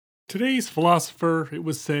Today's philosopher, it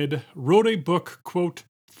was said, wrote a book, quote,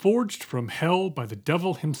 forged from hell by the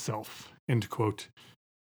devil himself, end quote.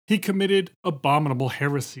 He committed abominable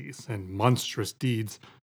heresies and monstrous deeds.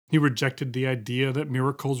 He rejected the idea that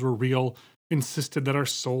miracles were real, insisted that our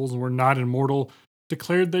souls were not immortal,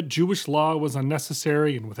 declared that Jewish law was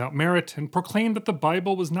unnecessary and without merit, and proclaimed that the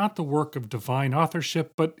Bible was not the work of divine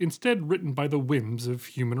authorship, but instead written by the whims of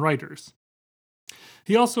human writers.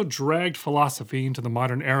 He also dragged philosophy into the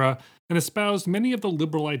modern era and espoused many of the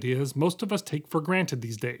liberal ideas most of us take for granted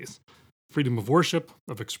these days: freedom of worship,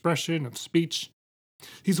 of expression, of speech.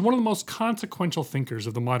 He's one of the most consequential thinkers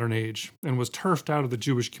of the modern age and was turfed out of the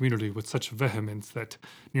Jewish community with such vehemence that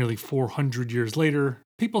nearly 400 years later,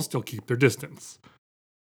 people still keep their distance.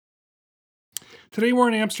 Today we're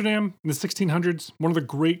in Amsterdam in the 1600s, one of the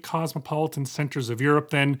great cosmopolitan centers of Europe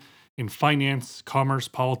then, in finance, commerce,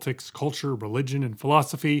 politics, culture, religion, and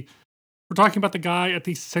philosophy. We're talking about the guy at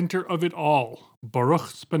the center of it all, Baruch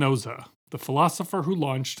Spinoza, the philosopher who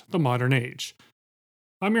launched the modern age.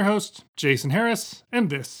 I'm your host, Jason Harris, and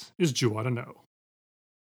this is Jew Oughta Know.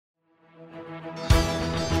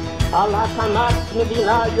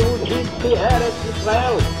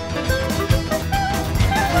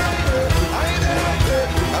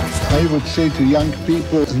 I would say to young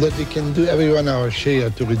people that we can do everyone our share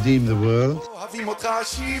to redeem the world.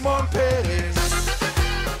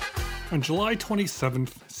 On July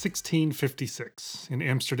 27th, 1656, in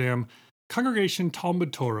Amsterdam, Congregation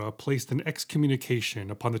Talmud Torah placed an excommunication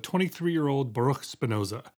upon the 23-year-old Baruch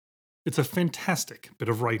Spinoza. It's a fantastic bit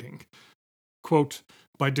of writing. Quote,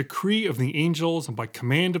 by decree of the angels and by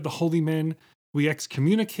command of the holy men, we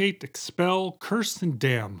excommunicate, expel, curse, and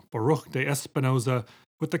damn Baruch de Spinoza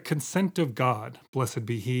with the consent of God, blessed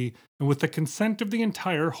be he, and with the consent of the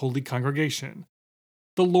entire holy congregation.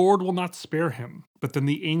 The Lord will not spare him, but then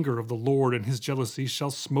the anger of the Lord and his jealousy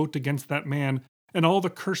shall smote against that man, and all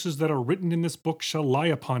the curses that are written in this book shall lie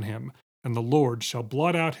upon him, and the Lord shall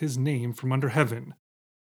blot out his name from under heaven.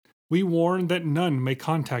 We warn that none may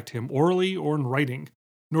contact him orally or in writing,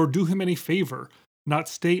 nor do him any favor, not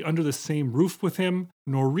stay under the same roof with him,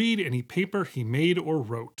 nor read any paper he made or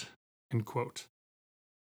wrote. End quote.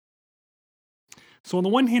 So on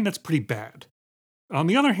the one hand, that's pretty bad. On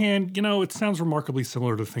the other hand, it sounds remarkably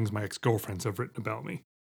similar to things my ex-girlfriends have written about me.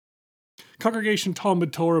 Congregation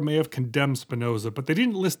Talmud Torah may have condemned Spinoza, but they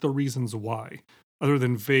didn't list the reasons why, other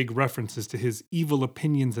than vague references to his evil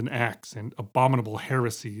opinions and acts and abominable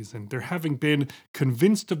heresies, and their having been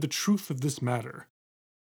convinced of the truth of this matter.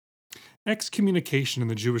 Excommunication in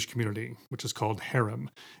the Jewish community, which is called herem,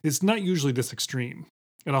 is not usually this extreme.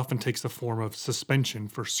 It often takes the form of suspension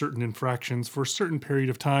for certain infractions for a certain period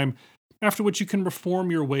of time, after which you can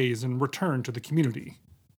reform your ways and return to the community.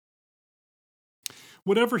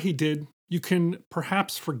 Whatever he did, you can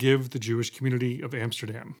perhaps forgive the Jewish community of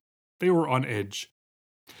Amsterdam. They were on edge.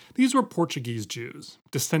 These were Portuguese Jews,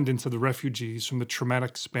 descendants of the refugees from the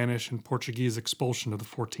traumatic Spanish and Portuguese expulsion of the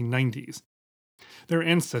 1490s. Their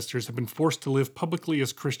ancestors had been forced to live publicly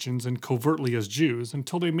as Christians and covertly as Jews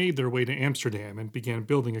until they made their way to Amsterdam and began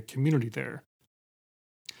building a community there.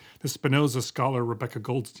 The Spinoza scholar Rebecca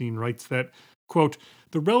Goldstein writes that, quote,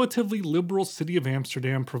 the relatively liberal city of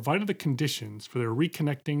Amsterdam provided the conditions for their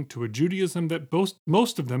reconnecting to a Judaism that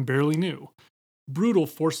most of them barely knew. Brutal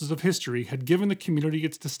forces of history had given the community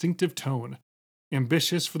its distinctive tone,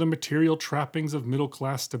 ambitious for the material trappings of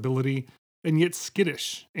middle-class stability, and yet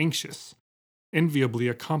skittish, anxious, enviably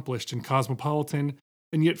accomplished and cosmopolitan,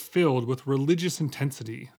 and yet filled with religious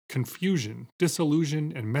intensity, confusion,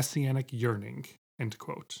 disillusion, and messianic yearning, end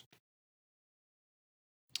quote.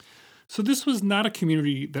 So this was not a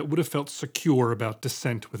community that would have felt secure about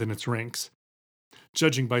dissent within its ranks.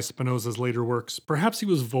 Judging by Spinoza's later works, perhaps he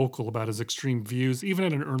was vocal about his extreme views even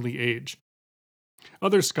at an early age.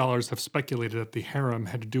 Other scholars have speculated that the herem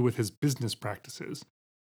had to do with his business practices.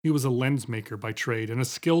 He was a lens maker by trade, and a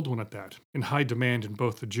skilled one at that, in high demand in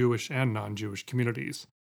both the Jewish and non-Jewish communities.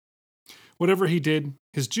 Whatever he did,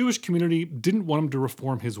 his Jewish community didn't want him to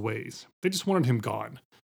reform his ways. They just wanted him gone.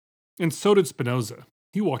 And so did Spinoza.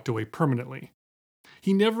 He walked away permanently.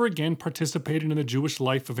 He never again participated in the Jewish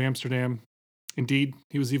life of Amsterdam. Indeed,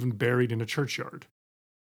 he was even buried in a churchyard.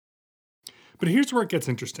 But here's where it gets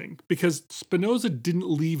interesting, because Spinoza didn't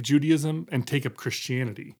leave Judaism and take up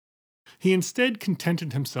Christianity. He instead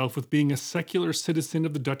contented himself with being a secular citizen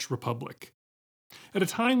of the Dutch Republic. At a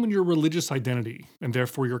time when your religious identity, and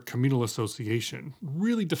therefore your communal association,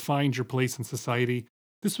 really defined your place in society,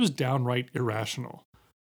 this was downright irrational.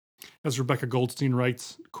 As Rebecca Goldstein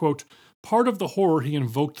writes, quote, Part of the horror he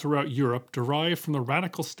invoked throughout Europe derived from the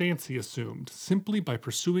radical stance he assumed simply by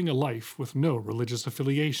pursuing a life with no religious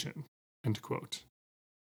affiliation. End quote.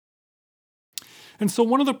 And so,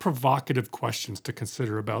 one of the provocative questions to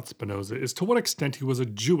consider about Spinoza is to what extent he was a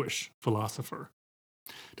Jewish philosopher.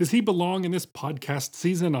 Does he belong in this podcast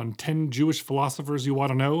season on 10 Jewish philosophers you ought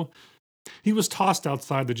to know? He was tossed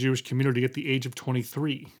outside the Jewish community at the age of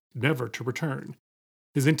 23, never to return.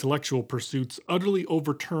 His intellectual pursuits utterly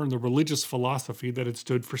overturned the religious philosophy that had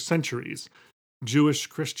stood for centuries, Jewish,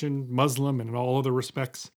 Christian, Muslim, and in all other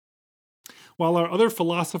respects. While our other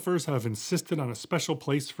philosophers have insisted on a special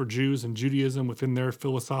place for Jews and Judaism within their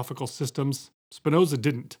philosophical systems, Spinoza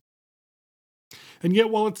didn't. And yet,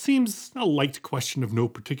 while it seems a light question of no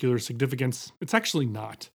particular significance, it's actually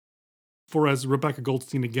not. For as Rebecca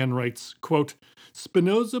Goldstein again writes, quote,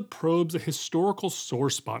 Spinoza probes a historical sore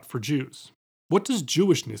spot for Jews. What does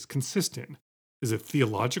Jewishness consist in? Is it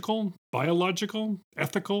theological, biological,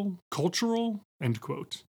 ethical, cultural? End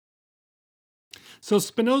quote. So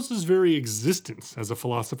Spinoza's very existence as a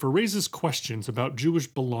philosopher raises questions about Jewish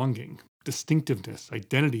belonging, distinctiveness,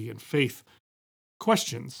 identity, and faith.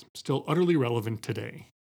 Questions still utterly relevant today.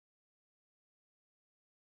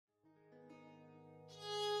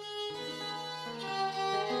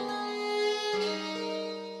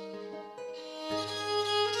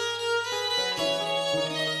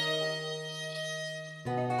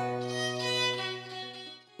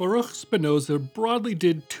 Baruch Spinoza broadly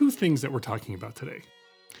did two things that we're talking about today.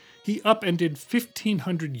 He upended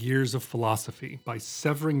 1,500 years of philosophy by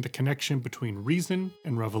severing the connection between reason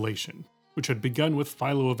and revelation, which had begun with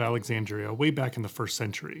Philo of Alexandria way back in the 1st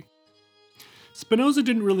century. Spinoza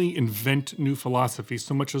didn't really invent new philosophy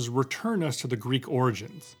so much as return us to the Greek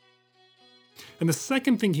origins. And the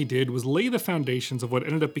second thing he did was lay the foundations of what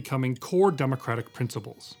ended up becoming core democratic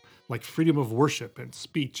principles, like freedom of worship and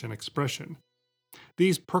speech and expression.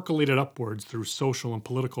 These percolated upwards through social and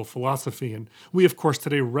political philosophy, and we of course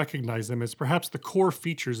today recognize them as perhaps the core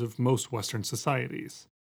features of most Western societies.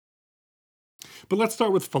 But let's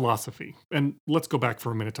start with philosophy, and let's go back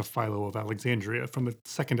for a minute to Philo of Alexandria from the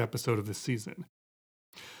 2nd episode of this season.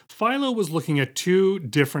 Philo was looking at two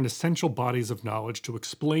different essential bodies of knowledge to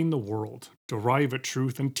explain the world, derive at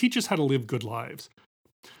truth, and teach us how to live good lives.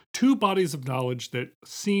 Two bodies of knowledge that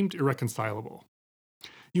seemed irreconcilable.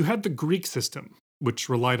 You had the Greek system, which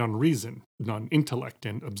relied on reason, on intellect,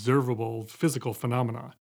 and observable physical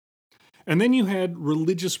phenomena. And then you had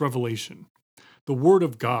religious revelation, the Word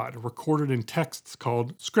of God recorded in texts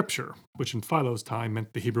called Scripture, which in Philo's time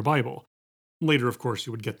meant the Hebrew Bible. Later, of course,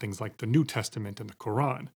 you would get things like the New Testament and the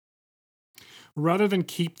Quran. Rather than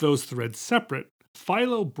keep those threads separate,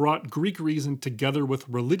 Philo brought Greek reason together with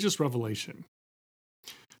religious revelation.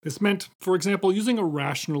 This meant, for example, using a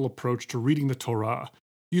rational approach to reading the Torah,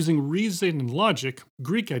 using reason and logic,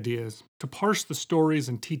 Greek ideas, to parse the stories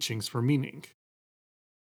and teachings for meaning.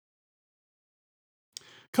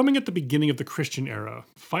 Coming at the beginning of the Christian era,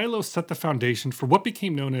 Philo set the foundation for what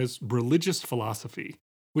became known as religious philosophy,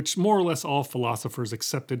 which more or less all philosophers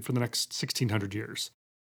accepted for the next 1,600 years,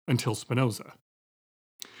 until Spinoza.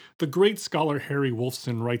 The great scholar Harry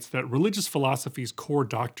Wolfson writes that religious philosophy's core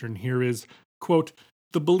doctrine here is, quote,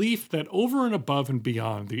 the belief that over and above and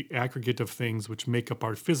beyond the aggregate of things which make up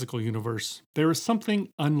our physical universe, there is something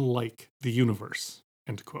unlike the universe,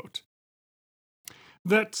 end quote.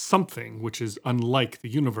 That something which is unlike the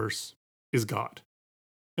universe is God.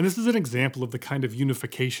 And this is an example of the kind of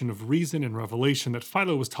unification of reason and revelation that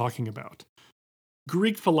Philo was talking about.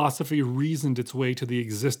 Greek philosophy reasoned its way to the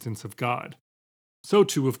existence of God. So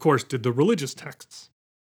too, of course, did the religious texts.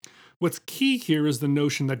 What's key here is the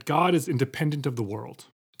notion that God is independent of the world.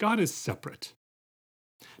 God is separate.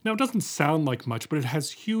 Now, it doesn't sound like much, but it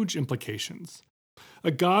has huge implications. A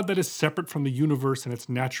God that is separate from the universe and its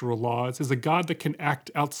natural laws is a God that can act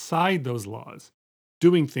outside those laws,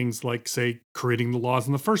 doing things like, say, creating the laws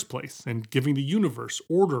in the first place and giving the universe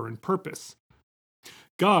order and purpose.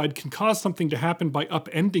 God can cause something to happen by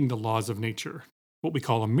upending the laws of nature, what we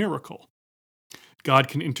call a miracle. God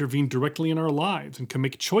can intervene directly in our lives and can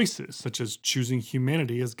make choices, such as choosing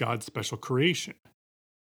humanity as God's special creation.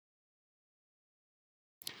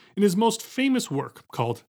 In his most famous work,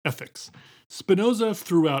 called Ethics, Spinoza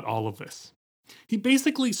threw out all of this. He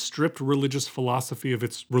basically stripped religious philosophy of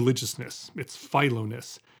its religiousness, its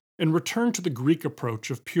philoness, and returned to the Greek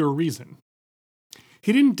approach of pure reason.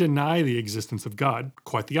 He didn't deny the existence of God,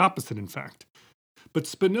 quite the opposite, in fact. But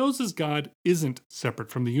Spinoza's God isn't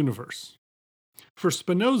separate from the universe. For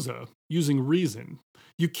Spinoza, using reason,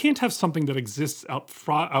 you can't have something that exists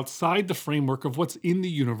outside the framework of what's in the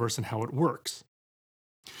universe and how it works.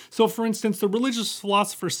 So, for instance, the religious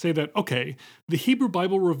philosophers say that, okay, the Hebrew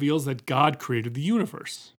Bible reveals that God created the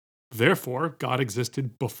universe. Therefore, God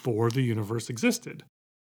existed before the universe existed.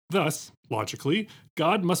 Thus, logically,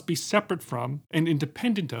 God must be separate from and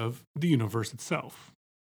independent of the universe itself.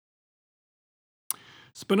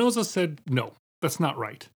 Spinoza said, no, that's not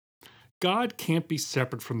right. God can't be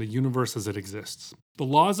separate from the universe as it exists. The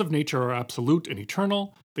laws of nature are absolute and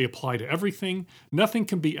eternal, they apply to everything, nothing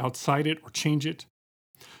can be outside it or change it.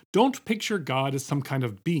 Don't picture God as some kind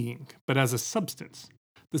of being, but as a substance,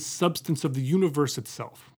 the substance of the universe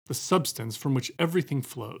itself, the substance from which everything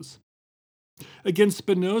flows. Again,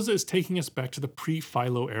 Spinoza is taking us back to the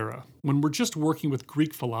pre-Philo era, when we're just working with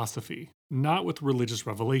Greek philosophy, not with religious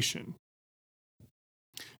revelation.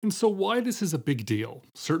 And so, why this is a big deal,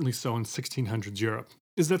 certainly so in 1600s Europe,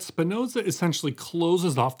 is that Spinoza essentially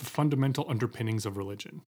closes off the fundamental underpinnings of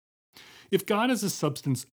religion. If God is a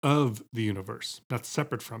substance of the universe, not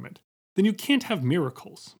separate from it, then you can't have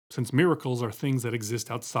miracles, since miracles are things that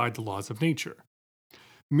exist outside the laws of nature.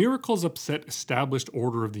 Miracles upset established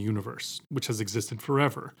order of the universe, which has existed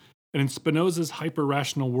forever, and in Spinoza's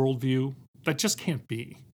hyper-rational worldview, that just can't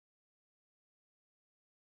be.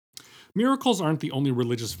 Miracles aren't the only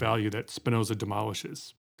religious value that Spinoza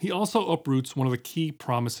demolishes. He also uproots one of the key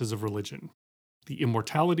promises of religion, the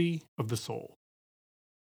immortality of the soul.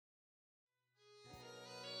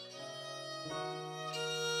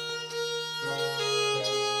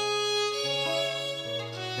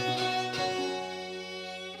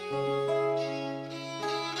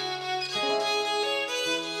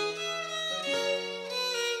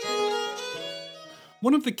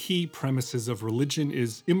 One of the key premises of religion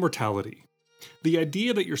is immortality. The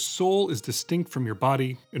idea that your soul is distinct from your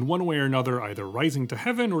body, in one way or another either rising to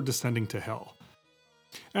heaven or descending to hell.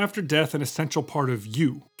 After death, an essential part of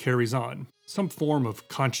you carries on, some form of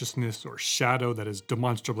consciousness or shadow that is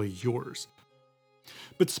demonstrably yours.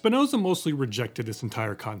 But Spinoza mostly rejected this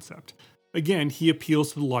entire concept. Again, he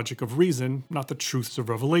appeals to the logic of reason, not the truths of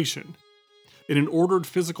revelation. In an ordered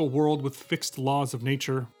physical world with fixed laws of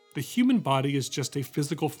nature, the human body is just a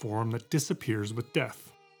physical form that disappears with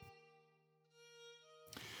death.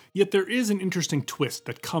 Yet there is an interesting twist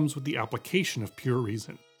that comes with the application of pure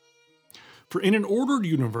reason. For in an ordered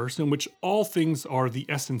universe in which all things are the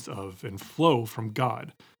essence of and flow from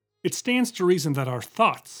God, it stands to reason that our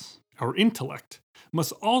thoughts, our intellect,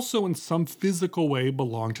 must also in some physical way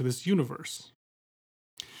belong to this universe.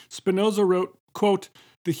 Spinoza wrote, quote,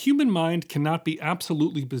 "The human mind cannot be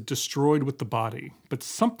absolutely destroyed with the body, but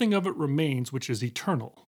something of it remains which is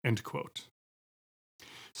eternal." End quote.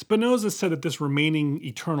 Spinoza said that this remaining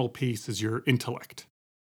eternal piece is your intellect.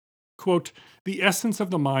 Quote, "The essence of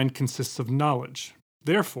the mind consists of knowledge.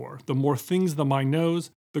 Therefore, the more things the mind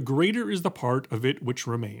knows, the greater is the part of it which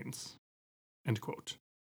remains." End quote.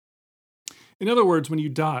 In other words, when you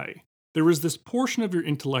die, there is this portion of your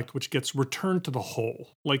intellect which gets returned to the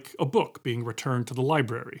whole, like a book being returned to the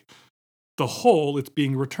library. The whole it's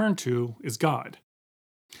being returned to is God.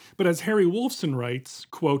 But as Harry Wolfson writes,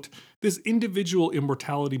 quote, "This individual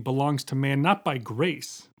immortality belongs to man not by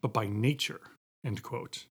grace, but by nature." End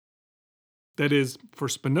quote. That is, for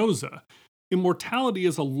Spinoza, immortality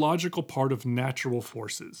is a logical part of natural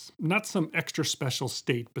forces, not some extra special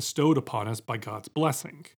state bestowed upon us by God's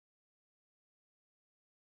blessing.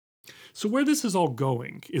 So, where this is all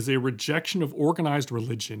going is a rejection of organized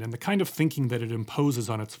religion and the kind of thinking that it imposes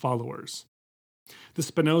on its followers. The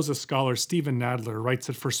Spinoza scholar Stephen Nadler writes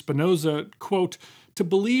that for Spinoza, quote, "To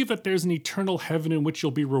believe that there's an eternal heaven in which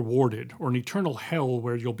you'll be rewarded, or an eternal hell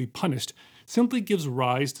where you'll be punished, simply gives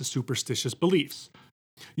rise to superstitious beliefs.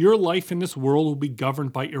 Your life in this world will be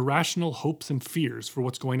governed by irrational hopes and fears for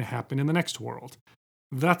what's going to happen in the next world.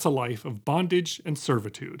 That's a life of bondage and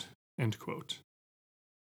servitude." End quote.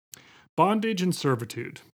 Bondage and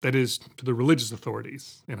servitude, that is, to the religious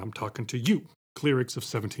authorities, and I'm talking to you, clerics of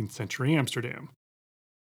 17th century Amsterdam.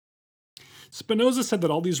 Spinoza said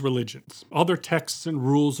that all these religions, all their texts and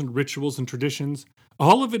rules and rituals and traditions,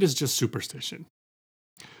 all of it is just superstition.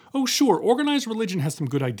 Oh sure, organized religion has some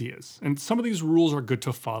good ideas, and some of these rules are good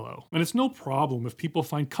to follow, and it's no problem if people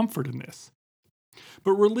find comfort in this.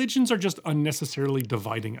 But religions are just unnecessarily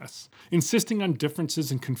dividing us, insisting on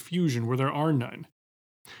differences and confusion where there are none.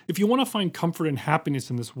 If you want to find comfort and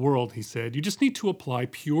happiness in this world, he said, you just need to apply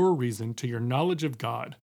pure reason to your knowledge of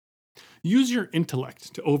God. Use your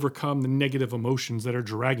intellect to overcome the negative emotions that are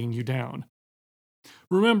dragging you down.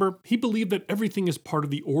 Remember, he believed that everything is part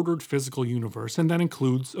of the ordered physical universe, and that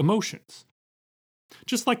includes emotions.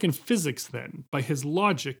 Just like in physics, then, by his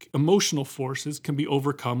logic, emotional forces can be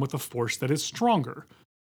overcome with a force that is stronger.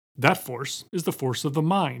 That force is the force of the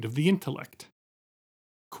mind, of the intellect.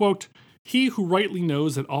 Quote, "He who rightly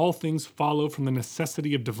knows that all things follow from the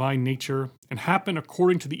necessity of divine nature and happen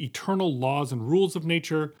according to the eternal laws and rules of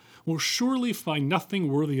nature will surely find nothing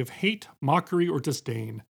worthy of hate, mockery, or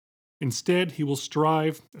disdain. Instead, he will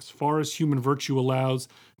strive, as far as human virtue allows,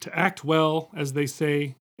 to act well, as they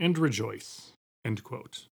say, and rejoice." End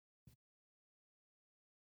quote.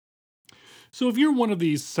 So, if you're one of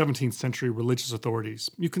these 17th century religious authorities,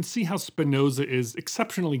 you can see how Spinoza is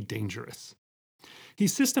exceptionally dangerous. He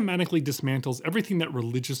systematically dismantles everything that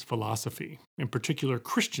religious philosophy, in particular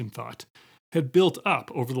Christian thought, had built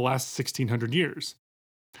up over the last 1600 years.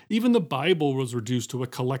 Even the Bible was reduced to a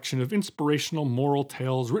collection of inspirational moral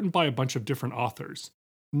tales written by a bunch of different authors,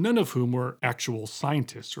 none of whom were actual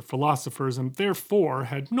scientists or philosophers and therefore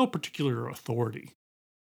had no particular authority.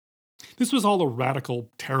 This was all a radical,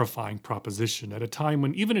 terrifying proposition at a time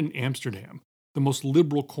when, even in Amsterdam, the most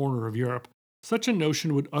liberal corner of Europe, such a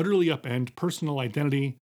notion would utterly upend personal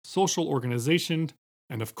identity, social organization,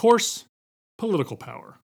 and of course, political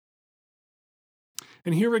power.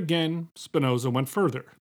 And here again, Spinoza went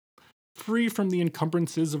further. Free from the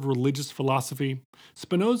encumbrances of religious philosophy,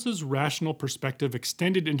 Spinoza's rational perspective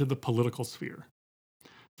extended into the political sphere.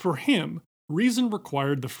 For him, reason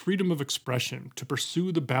required the freedom of expression to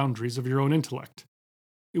pursue the boundaries of your own intellect.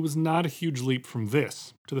 It was not a huge leap from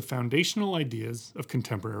this to the foundational ideas of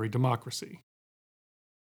contemporary democracy.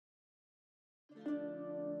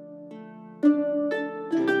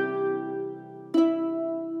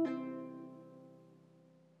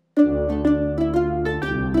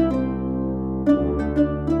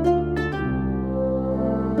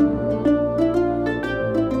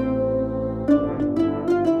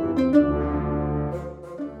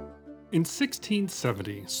 In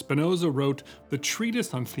 1670, Spinoza wrote the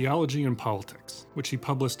Treatise on Theology and Politics, which he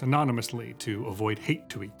published anonymously to avoid hate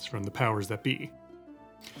tweets from the powers that be.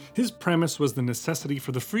 His premise was the necessity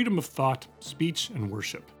for the freedom of thought, speech, and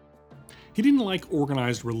worship. He didn't like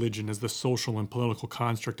organized religion as the social and political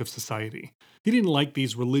construct of society. He didn't like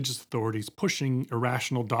these religious authorities pushing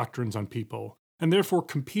irrational doctrines on people, and therefore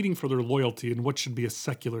competing for their loyalty in what should be a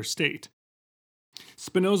secular state.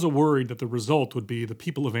 Spinoza worried that the result would be the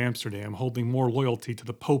people of Amsterdam holding more loyalty to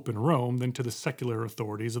the Pope in Rome than to the secular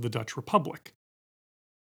authorities of the Dutch Republic.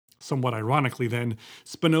 Somewhat ironically, then,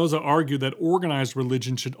 Spinoza argued that organized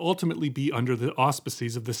religion should ultimately be under the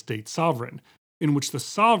auspices of the state sovereign, in which the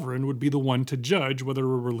sovereign would be the one to judge whether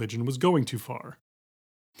a religion was going too far.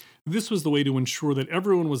 This was the way to ensure that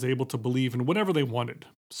everyone was able to believe in whatever they wanted,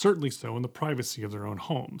 certainly so in the privacy of their own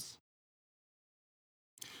homes.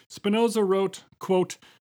 Spinoza wrote, quote,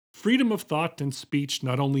 "Freedom of thought and speech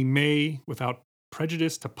not only may, without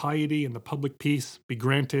prejudice to piety and the public peace, be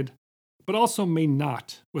granted, but also may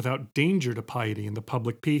not, without danger to piety and the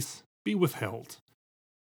public peace, be withheld."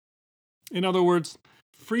 In other words,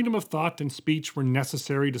 freedom of thought and speech were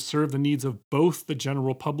necessary to serve the needs of both the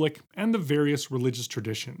general public and the various religious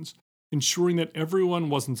traditions, ensuring that everyone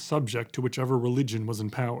wasn't subject to whichever religion was in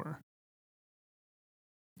power.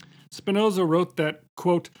 Spinoza wrote that,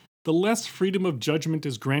 quote, "The less freedom of judgment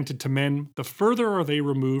is granted to men, the further are they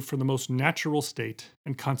removed from the most natural state,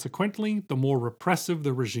 and consequently, the more repressive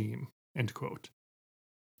the regime." End quote.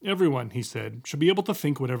 Everyone, he said, should be able to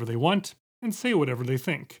think whatever they want and say whatever they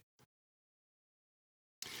think.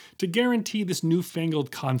 To guarantee this newfangled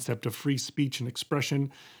concept of free speech and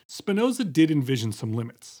expression, Spinoza did envision some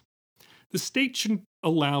limits. The state shouldn't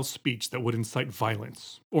allow speech that would incite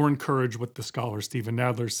violence, or encourage what the scholar Stephen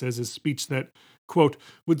Nadler says is speech that, quote,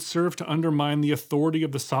 "would serve to undermine the authority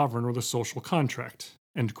of the sovereign or the social contract,"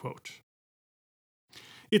 end quote.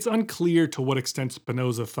 It's unclear to what extent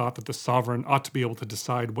Spinoza thought that the sovereign ought to be able to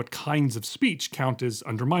decide what kinds of speech count as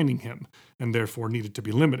undermining him, and therefore needed to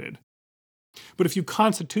be limited. But a few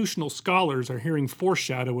constitutional scholars are hearing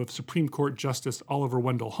foreshadow of Supreme Court Justice Oliver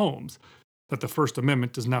Wendell Holmes that the First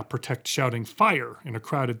Amendment does not protect shouting fire in a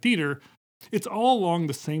crowded theater. It's all along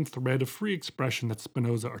the same thread of free expression that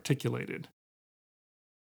Spinoza articulated.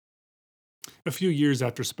 A few years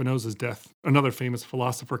after Spinoza's death, another famous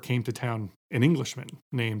philosopher came to town, an Englishman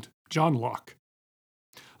named John Locke.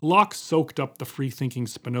 Locke soaked up the free-thinking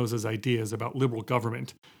Spinoza's ideas about liberal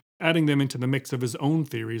government, adding them into the mix of his own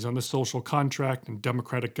theories on the social contract and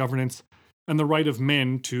democratic governance, and the right of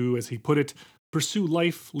men to, as he put it, pursue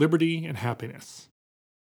life, liberty, and happiness.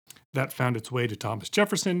 That found its way to Thomas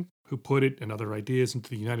Jefferson, who put it and other ideas into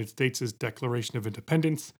the United States' Declaration of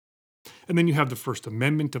Independence. And then you have the First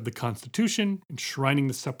Amendment of the Constitution, enshrining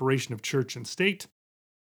the separation of church and state.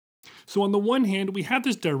 So on the one hand, we have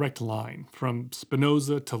this direct line from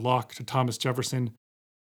Spinoza to Locke to Thomas Jefferson.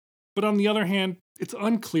 But on the other hand, it's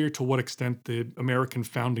unclear to what extent the American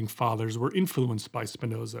founding fathers were influenced by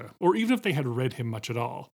Spinoza, or even if they had read him much at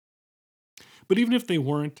all. But even if they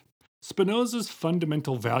weren't, Spinoza's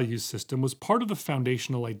fundamental values system was part of the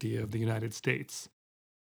foundational idea of the United States.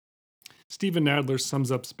 Stephen Nadler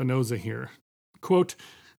sums up Spinoza here. Quote,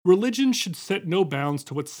 "Religion should set no bounds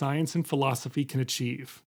to what science and philosophy can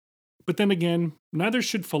achieve. But then again, neither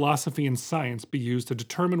should philosophy and science be used to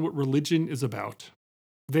determine what religion is about.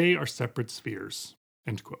 They are separate spheres."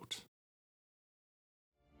 End quote.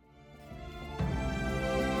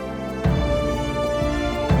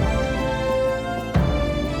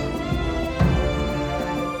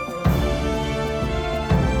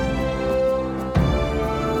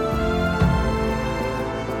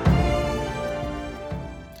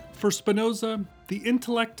 For Spinoza, the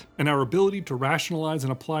intellect and our ability to rationalize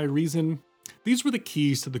and apply reason, these were the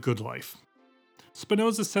keys to the good life.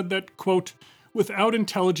 Spinoza said that, quote, "Without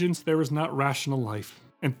intelligence there is not rational life,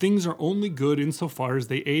 and things are only good insofar as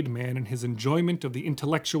they aid man in his enjoyment of the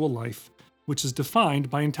intellectual life, which is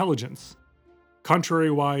defined by intelligence.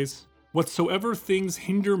 Contrariwise, whatsoever things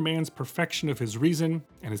hinder man's perfection of his reason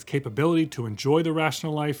and his capability to enjoy the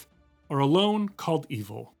rational life are alone called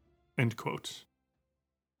evil." End quote.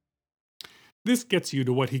 This gets you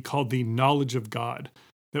to what he called the knowledge of God,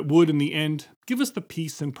 that would, in the end, give us the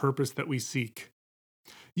peace and purpose that we seek.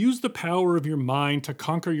 Use the power of your mind to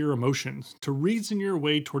conquer your emotions, to reason your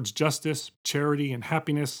way towards justice, charity, and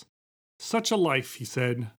happiness. Such a life, he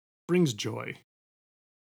said, brings joy.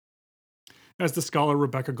 As the scholar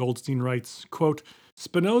Rebecca Goldstein writes, quote,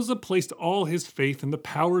 "Spinoza placed all his faith in the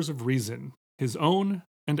powers of reason, his own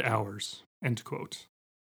and ours." End quote.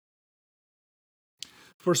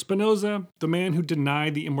 For Spinoza, the man who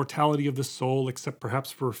denied the immortality of the soul except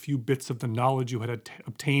perhaps for a few bits of the knowledge you had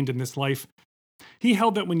obtained in this life, he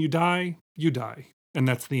held that when you die, and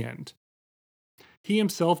that's the end. He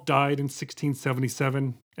himself died in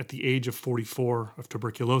 1677 at the age of 44 of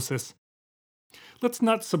tuberculosis. Let's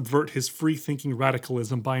not subvert his free-thinking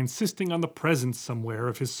radicalism by insisting on the presence somewhere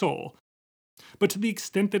of his soul. But to the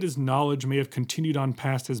extent that his knowledge may have continued on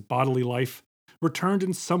past his bodily life, returned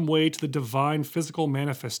in some way to the divine physical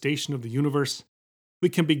manifestation of the universe, we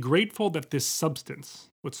can be grateful that this substance,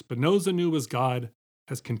 what Spinoza knew as God,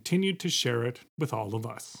 has continued to share it with all of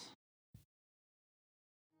us.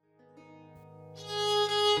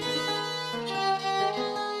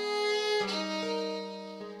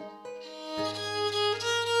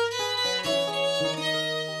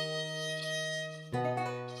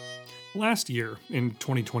 Last year, in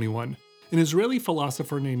 2021, an Israeli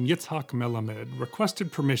philosopher named Yitzhak Melamed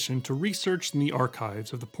requested permission to research in the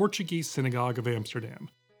archives of the Portuguese Synagogue of Amsterdam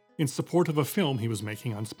in support of a film he was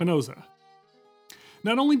making on Spinoza.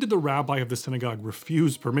 Not only did the rabbi of the synagogue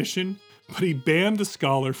refuse permission, but he banned the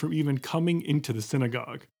scholar from even coming into the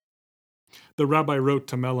synagogue. The rabbi wrote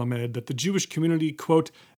to Melamed that the Jewish community, quote,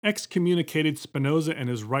 "excommunicated Spinoza and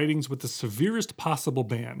his writings with the severest possible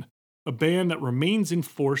ban, a ban that remains in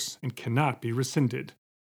force and cannot be rescinded.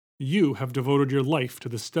 You have devoted your life to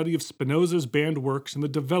the study of Spinoza's banned works and the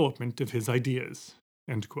development of his ideas."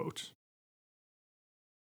 End quote.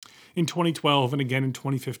 In 2012 and again in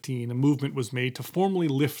 2015, a movement was made to formally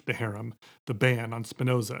lift the herem, the ban on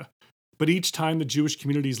Spinoza, but each time the Jewish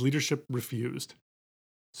community's leadership refused.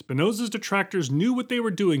 Spinoza's detractors knew what they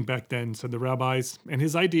were doing back then, said the rabbis, and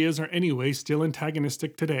his ideas are anyway still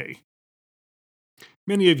antagonistic today.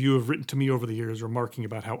 Many of you have written to me over the years remarking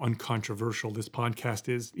about how uncontroversial this podcast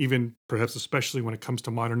is, even perhaps especially when it comes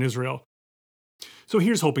to modern Israel. So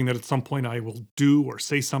here's hoping that at some point I will do or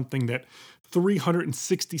say something that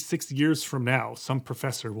 366 years from now, some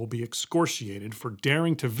professor will be excoriated for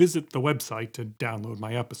daring to visit the website to download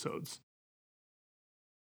my episodes.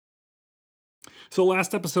 So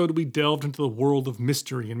last episode, we delved into the world of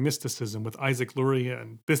mystery and mysticism with Isaac Luria,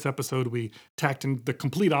 and this episode, we tacked in the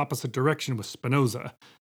complete opposite direction with Spinoza.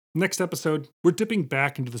 Next episode, we're dipping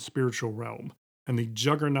back into the spiritual realm and the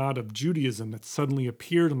juggernaut of Judaism that suddenly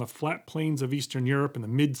appeared on the flat plains of Eastern Europe in the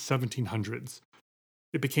mid-1700s.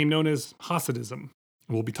 It became known as Hasidism, and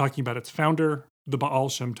we'll be talking about its founder, the Baal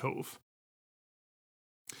Shem Tov.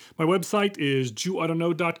 My website is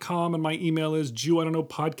JewIDon'tKnow.com, and my email is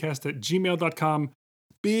JewIDon'tKnowPodcast@gmail.com.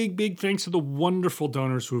 Big thanks to the wonderful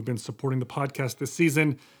donors who have been supporting the podcast this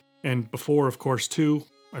season, and before, of course, too.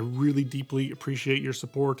 I really deeply appreciate your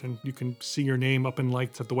support, and you can see your name up in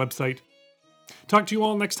lights at the website. Talk to you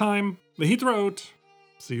all next time. Lehitraot.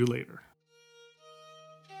 See you later.